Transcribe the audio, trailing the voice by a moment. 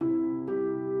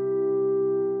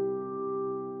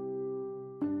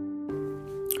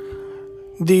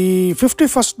The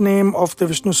 51st name of the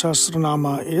Vishnu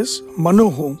Sahasranama is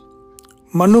Manuhu.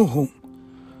 Manuhu.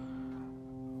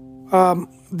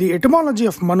 The etymology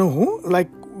of Manuhu,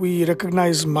 like we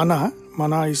recognize Mana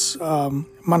is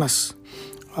Manas,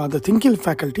 the thinking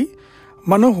faculty.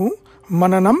 Manuhu,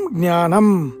 Mananam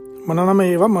Jnanam. Mananam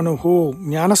eva Manuhu,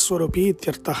 Jnanaswarupi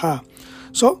ityartaha.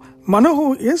 So,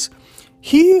 Manuhu is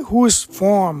he whose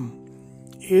form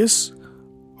is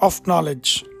of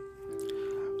knowledge.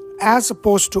 As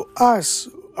opposed to us,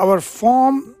 our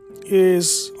form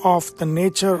is of the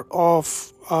nature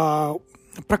of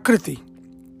Prakriti.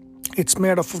 It's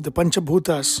made up of the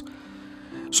Panchabhutas.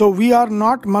 So we are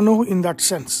not Manu in that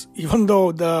sense, even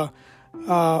though the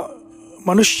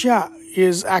Manushya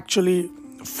is actually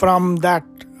from that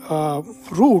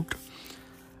root.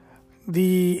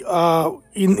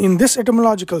 In this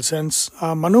etymological sense,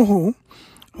 Manuhu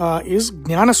is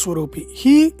Jnanaswarupi.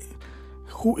 He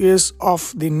who is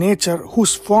of the nature,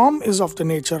 whose form is of the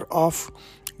nature of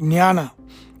Jnana,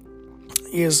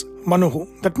 is Manuhu.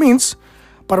 That means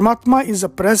Paramatma is a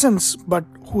presence, but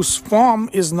whose form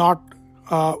is not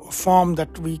a form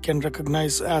that we can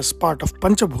recognize as part of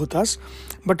Panchabhutas,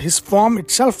 but his form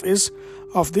itself is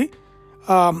of the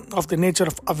nature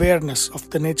of awareness, of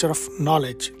the nature of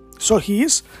knowledge. So he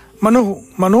is Manuhu.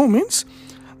 Manu means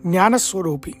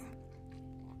Jnanaswarupi.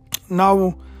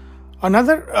 Now,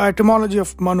 another etymology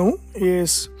of Manu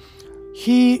is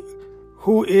he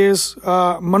who is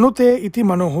Manute iti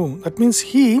Manuhu. That means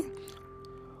he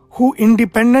who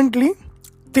independently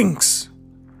thinks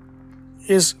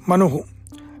is Manuhu.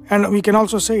 And we can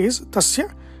also say is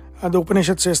Tasya, the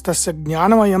Upanishad says Tasya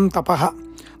Jnanamayam Tapaha.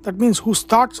 That means whose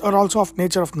thoughts are also of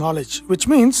nature of knowledge, which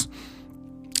means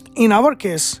in our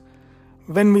case,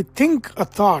 when we think a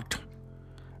thought,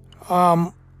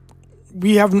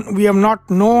 we have not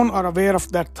known or aware of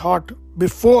that thought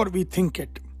before we think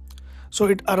it. So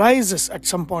it arises at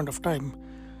some point of time.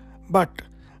 But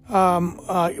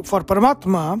for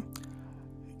Paramatma,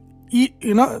 the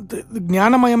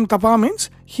Jnanamayam Tapa means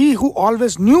he who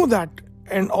always knew that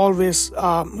and always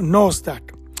knows that.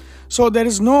 So there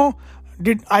is no,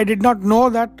 I did not know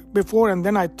that before and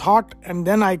then I thought and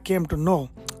then I came to know.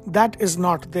 That is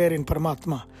not there in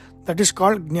Paramatma. That is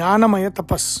called Jnanamaya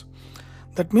Tapas.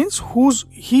 That means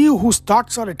he whose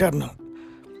thoughts are eternal.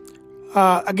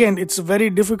 Again, it's very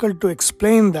difficult to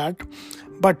explain that,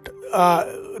 but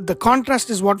the contrast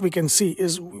is what we can see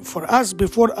is for us,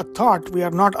 before a thought, we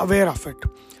are not aware of it.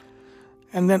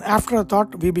 And then after a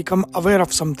thought, we become aware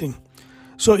of something.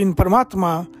 So in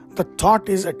Paramatma, the thought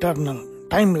is eternal,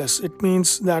 timeless. It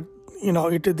means that,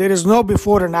 there is no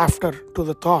before and after to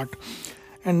the thought.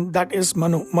 And that is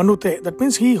Manute. That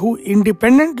means he who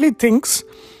independently thinks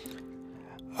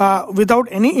without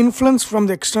any influence from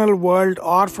the external world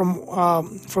or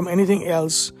from anything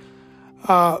else,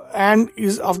 and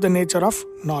is of the nature of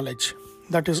knowledge.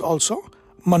 That is also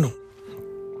Manu.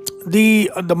 The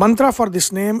mantra for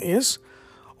this name is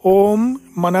Om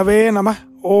Manave Namah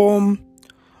Om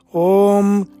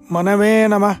Manave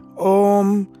Namah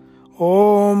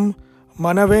Om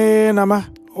Manave Namah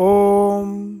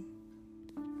Om.